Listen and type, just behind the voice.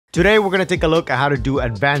Today we're going to take a look at how to do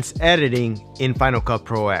advanced editing in Final Cut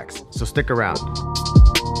Pro X, so stick around.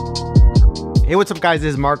 Hey, what's up guys,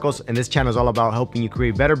 this is Marcos and this channel is all about helping you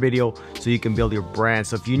create better video so you can build your brand.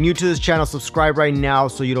 So if you're new to this channel, subscribe right now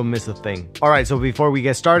so you don't miss a thing. Alright, so before we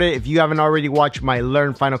get started, if you haven't already watched my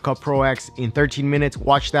Learn Final Cut Pro X in 13 minutes,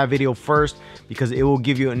 watch that video first because it will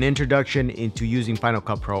give you an introduction into using Final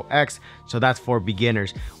Cut Pro X. So that's for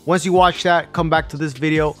beginners. Once you watch that, come back to this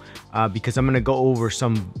video because I'm going to go over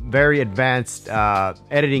some very advanced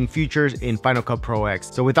editing features in Final Cut Pro X.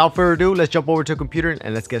 So without further ado, let's jump over to a computer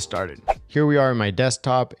and let's get started. Here we are in my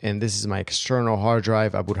desktop and this is my external hard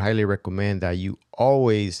drive. I would highly recommend that you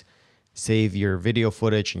always save your video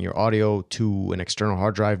footage and your audio to an external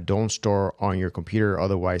hard drive. Don't store on your computer,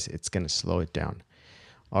 otherwise it's going to slow it down.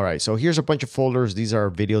 All right, so here's a bunch of folders. These are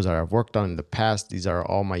videos that I've worked on in the past. These are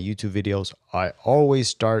all my YouTube videos. I always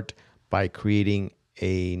start by creating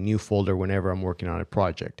a new folder whenever I'm working on a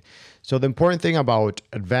project. So the important thing about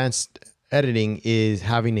advanced editing is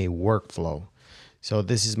having a workflow. So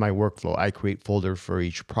this is my workflow. I create folders for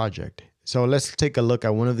each project. So let's take a look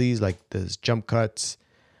at one of these, like this jump cuts.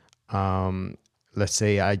 Let's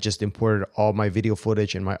say I just imported all my video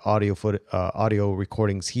footage and my audio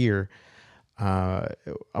recordings here. I'm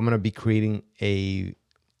going to be creating a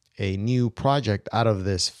new project out of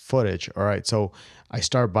this footage. All right, so I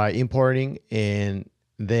start by importing and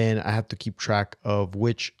then I have to keep track of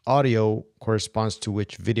which audio corresponds to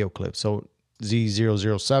which video clip. So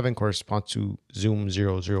Z007 corresponds to Zoom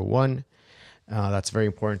 001. That's very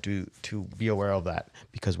important to be aware of that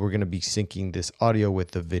because we're going to be syncing this audio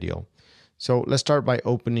with the video. So let's start by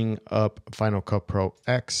opening up Final Cut Pro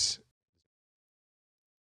X.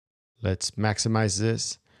 Let's maximize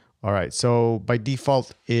this. All right, so by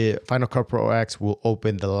default, Final Cut Pro X will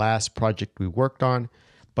open the last project we worked on,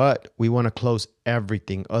 but we want to close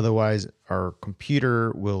everything. Otherwise, our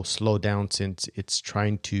computer will slow down since it's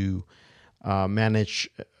trying to manage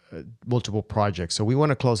multiple projects. So we want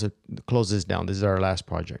to close this down. This is our last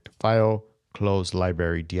project. File, close,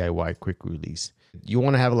 library, DIY, quick release. You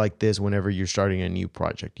want to have it like this whenever you're starting a new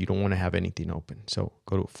project. You don't want to have anything open. So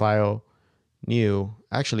go to File, New.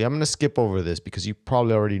 Actually, I'm going to skip over this because you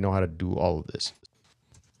probably already know how to do all of this.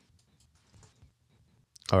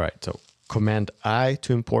 All right, so Command I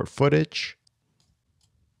to import footage.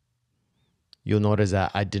 You'll notice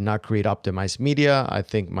that I did not create optimized media. I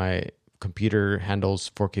think my computer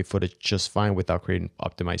handles 4K footage just fine without creating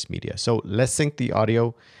optimized media. So let's sync the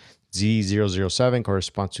audio. Z007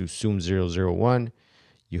 corresponds to Zoom 001.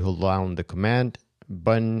 You hold down the command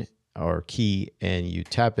button or key and you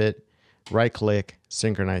tap it. Right click,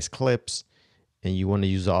 synchronize clips, and you want to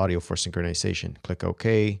use the audio for synchronization. Click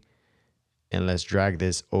OK, and let's drag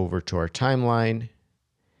this over to our timeline.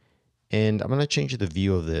 And I'm going to change the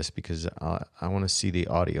view of this because I want to see the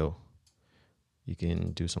audio. You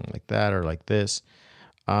can do something like that or like this.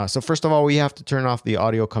 So first of all, we have to turn off the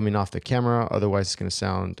audio coming off the camera, otherwise it's going to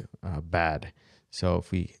sound bad. So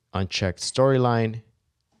if we uncheck storyline,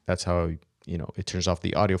 that's how it turns off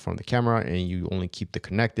the audio from the camera and you only keep the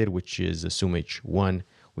connected, which is the Zoom H1,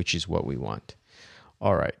 which is what we want.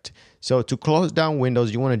 All right. So to close down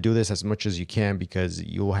windows, you want to do this as much as you can because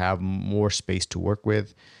you'll have more space to work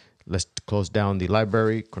with. Let's close down the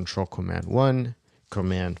library, Control Command 1,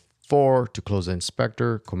 Command 4 to close the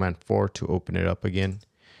inspector, Command 4 to open it up again.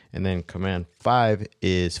 And then Command 5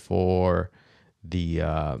 is for the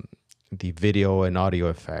video and audio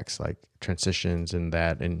effects like transitions and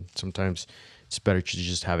that, and sometimes it's better to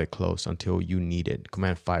just have it closed until you need it.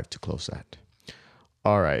 Command 5 to close that.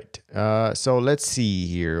 All right, so let's see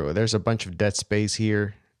here. There's a bunch of dead space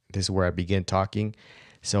here. This is where I begin talking.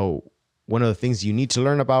 So one of the things you need to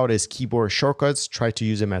learn about is keyboard shortcuts. Try to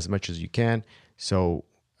use them as much as you can so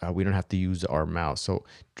we don't have to use our mouse. So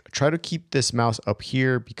try to keep this mouse up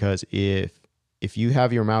here because if you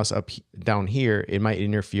have your mouse down here, it might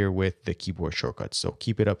interfere with the keyboard shortcuts. So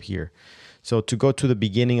keep it up here. So to go to the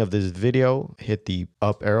beginning of this video, hit the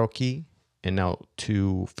up arrow key. And now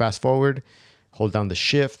to fast forward, hold down the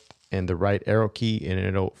shift and the right arrow key and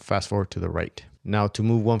it'll fast forward to the right. Now to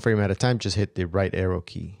move one frame at a time, just hit the right arrow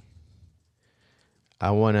key. I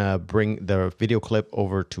want to bring the video clip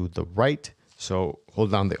over to the right. So hold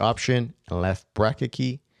down the Option and left bracket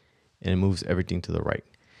key and it moves everything to the right.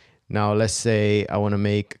 Now, let's say I want to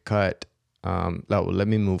make a cut. Let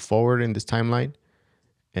me move forward in this timeline.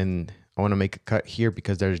 And I want to make a cut here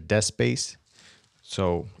because there's dead space.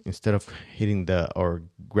 So instead of hitting or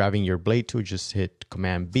grabbing your blade tool, just hit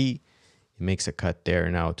Command B. It makes a cut there.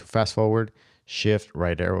 Now to fast forward, Shift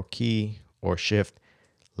right arrow key or Shift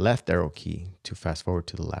left arrow key to fast forward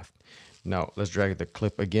to the left. Now let's drag the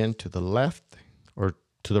clip again to the left or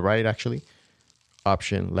to the right actually,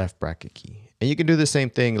 Option left bracket key. And you can do the same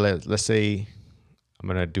thing. Let's say I'm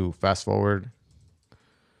gonna do fast forward.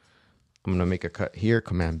 I'm gonna make a cut here,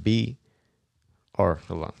 Command B, or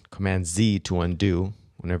hold on, Command Z to undo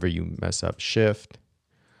whenever you mess up, Shift.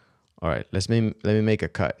 All right, let me make a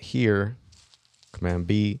cut here, Command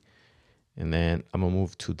B, and then I'm gonna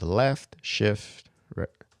move to the left, Shift, right.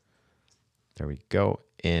 There we go.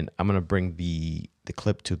 And I'm gonna bring the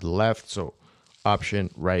clip to the left. So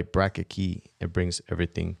Option right bracket key, it brings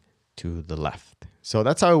everything to the left. So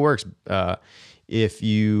that's how it works. If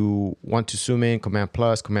you want to zoom in, Command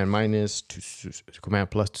plus, Command minus to Command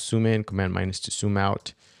plus to zoom in, Command minus to zoom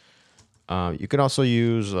out. You can also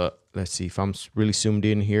use, let's see, if I'm really zoomed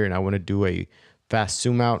in here and I want to do a fast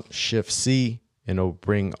zoom out, Shift C, and it'll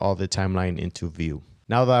bring all the timeline into view.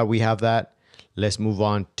 Now that we have that, let's move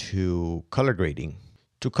on to color grading.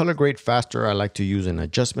 To color grade faster, I like to use an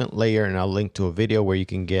adjustment layer, and I'll link to a video where you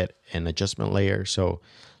can get an adjustment layer. So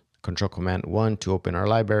Control Command 1 to open our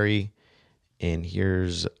library. And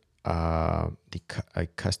here's a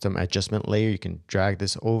custom adjustment layer. You can drag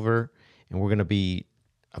this over, and we're going to be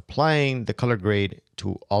applying the color grade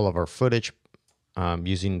to all of our footage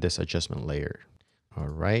using this adjustment layer. All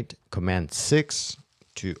right, Command 6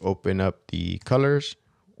 to open up the colors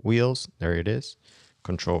wheels. There it is.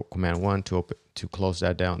 Command 1 to close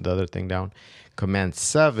that down, the other thing down. Command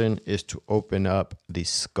 7 is to open up the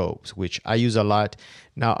scopes, which I use a lot.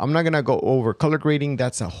 Now, I'm not gonna go over color grading.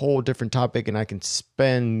 That's a whole different topic, and I can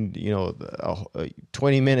spend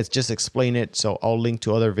 20 minutes just explain it. So I'll link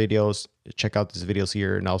to other videos. Check out these videos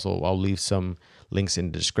here, and also I'll leave some links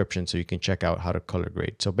in the description so you can check out how to color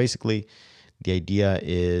grade. So basically, the idea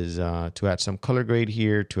is to add some color grade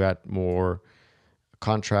here, to add more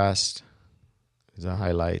contrast. The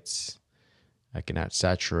highlights. I can add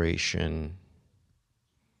saturation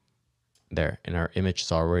there, and our image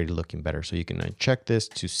is already looking better. So you can uncheck this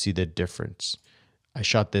to see the difference. I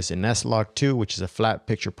shot this in S-Log 2, which is a flat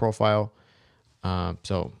picture profile.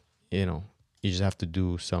 So you just have to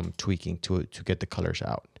do some tweaking to get the colors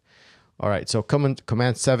out. All right, so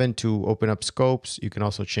Command 7 to open up scopes. You can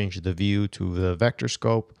also change the view to the vector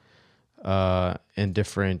scope. And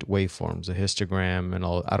different waveforms, a histogram and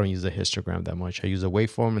all. I don't use the histogram that much. I use a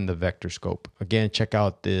waveform and the vector scope. Again, check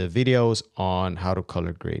out the videos on how to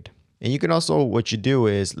color grade. And you can also, what you do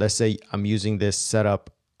is, let's say I'm using this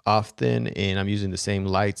setup often and I'm using the same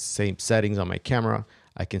lights, same settings on my camera.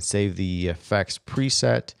 I can save the effects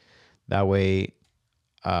preset. That way,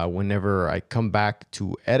 whenever I come back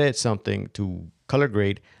to edit something to color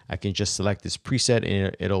grade, I can just select this preset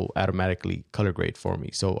and it'll automatically color grade for me.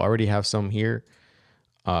 So I already have some here,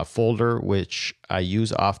 folder, which I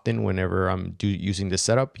use often whenever I'm using this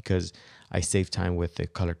setup because I save time with the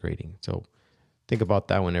color grading. So think about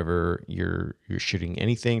that whenever you're shooting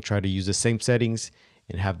anything. Try to use the same settings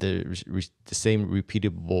and have the same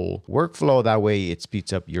repeatable workflow. That way it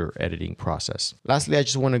speeds up your editing process. Lastly, I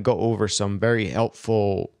just want to go over some very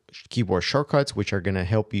helpful keyboard shortcuts which are going to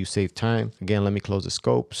help you save time. Again, let me close the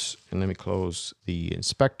scopes and let me close the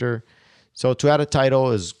inspector. So to add a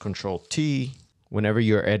title is Control T. Whenever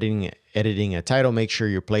you're editing a title, make sure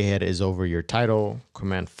your playhead is over your title.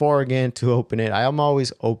 Command 4 again to open it. I am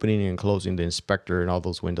always opening and closing the inspector and all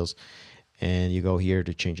those windows. And you go here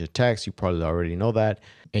to change the text. You probably already know that.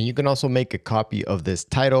 And you can also make a copy of this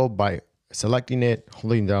title by selecting it,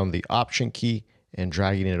 holding down the Option key, and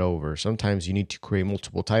dragging it over. Sometimes you need to create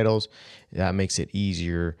multiple titles. That makes it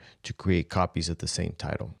easier to create copies of the same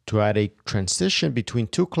title. To add a transition between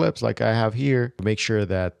two clips like I have here, make sure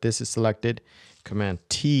that this is selected. Command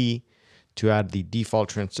T to add the default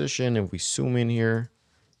transition. If we zoom in here,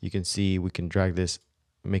 you can see we can drag this,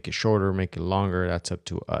 make it shorter, make it longer. That's up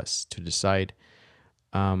to us to decide.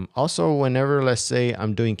 Also, whenever, let's say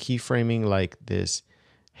I'm doing keyframing like this,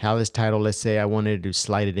 have this title, let's say I wanted to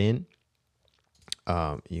slide it in.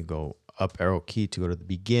 You go up arrow key to go to the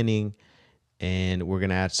beginning, and we're going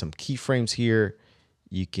to add some keyframes here.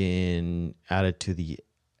 You can add it to the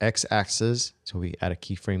x-axis. So we add a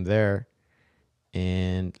keyframe there,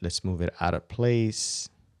 and let's move it out of place.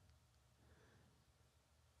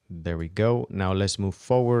 There we go. Now let's move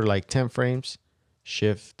forward like 10 frames.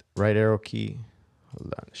 Shift right arrow key.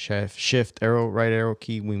 Hold on. Shift arrow right arrow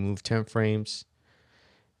key. We move 10 frames.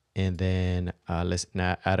 And then let's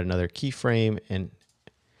now add another keyframe and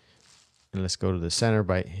let's go to the center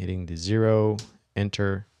by hitting the 0,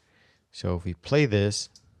 enter. So if we play this,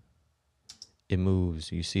 it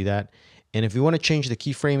moves. You see that? And if you want to change the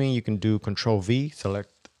keyframing, you can do Control V,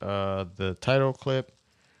 select the title clip,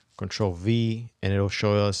 Control V, and it'll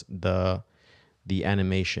show us the the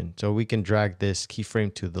animation. So we can drag this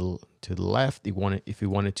keyframe to the left if we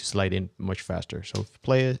wanted to slide in much faster. So if you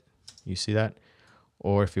play it, you see that,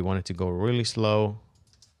 or if we wanted to go really slow,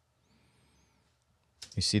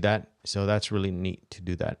 you see that. So that's really neat to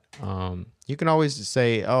do that. You can always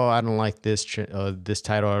say, oh, I don't like this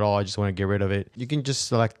title at all, I just want to get rid of it. You can just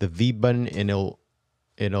select the V button and it'll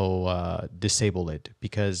disable it,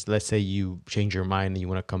 because let's say you change your mind and you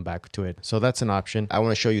want to come back to it. So that's an option. I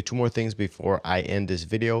want to show you two more things before I end this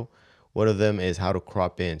video. One of them is how to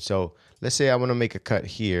crop in. So let's say I want to make a cut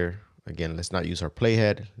here. Again, let's not use our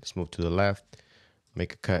playhead. Let's move to the left,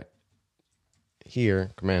 make a cut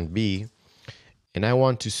here, Command B. And I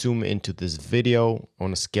want to zoom into this video. I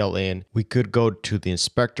want to scale in. We could go to the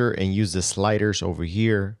inspector and use the sliders over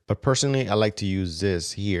here, but personally I like to use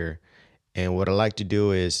this here. And what I like to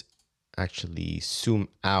do is actually zoom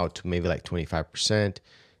out to maybe like 25%,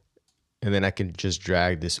 and then I can just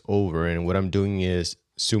drag this over. And what I'm doing is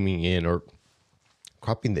zooming in, or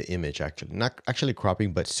cropping the image, actually not actually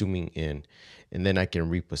cropping, but zooming in. And then I can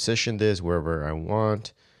reposition this wherever I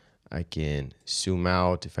want. I can zoom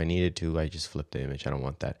out if I needed to. I just flip the image. I don't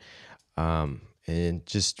want that. And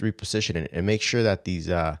just reposition it and make sure that these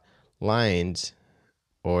lines,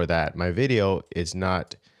 or that my video is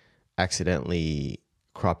not accidentally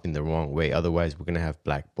cropping the wrong way. Otherwise, we're going to have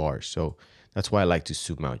black bars. So that's why I like to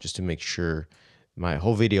zoom out, just to make sure my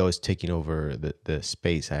whole video is taking over the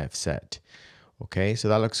space I have set. Okay, so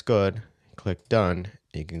that looks good. Click done.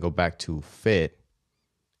 You can go back to fit.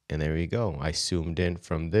 And there we go. I zoomed in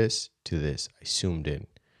from this to this. I zoomed in.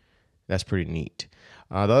 That's pretty neat.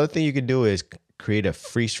 The other thing you can do is create a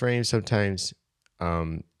freeze frame. Sometimes,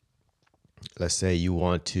 let's say you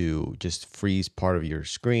want to just freeze part of your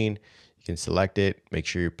screen. You can select it. Make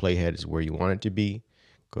sure your playhead is where you want it to be.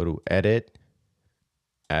 Go to Edit,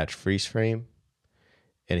 Add Freeze Frame.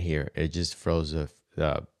 And here, it just froze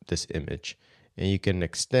this image. And you can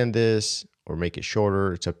extend this or make it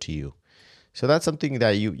shorter. It's up to you. So that's something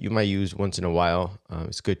that you might use once in a while.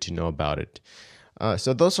 It's good to know about it.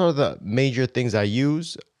 So those are the major things I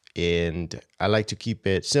use, and I like to keep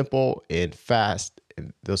it simple and fast.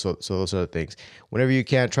 And those are the things. Whenever you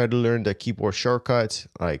can, try to learn the keyboard shortcuts.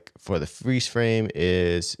 Like for the freeze frame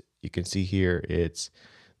is, you can see here,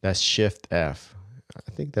 that's Shift F.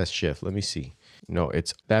 I think that's Shift. Let me see. No,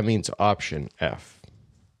 that means Option F.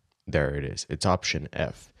 There it is. It's Option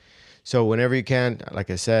F. So whenever you can, like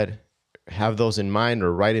I said, have those in mind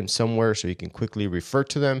or write them somewhere so you can quickly refer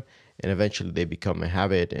to them, and eventually they become a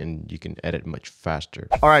habit and you can edit much faster.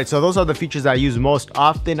 All right, so those are the features I use most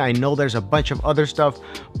often. I know there's a bunch of other stuff,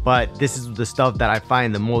 but this is the stuff that I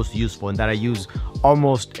find the most useful and that I use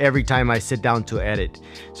almost every time I sit down to edit.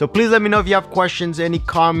 So please let me know if you have questions, any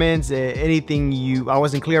comments, anything I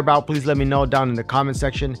wasn't clear about, please let me know down in the comment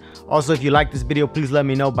section. Also, if you like this video, please let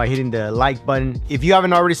me know by hitting the like button. If you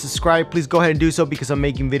haven't already subscribed, please go ahead and do so, because I'm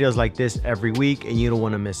making videos like this every week and you don't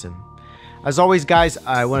want to miss them. As always, guys,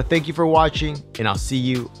 I want to thank you for watching, and I'll see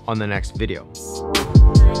you on the next video.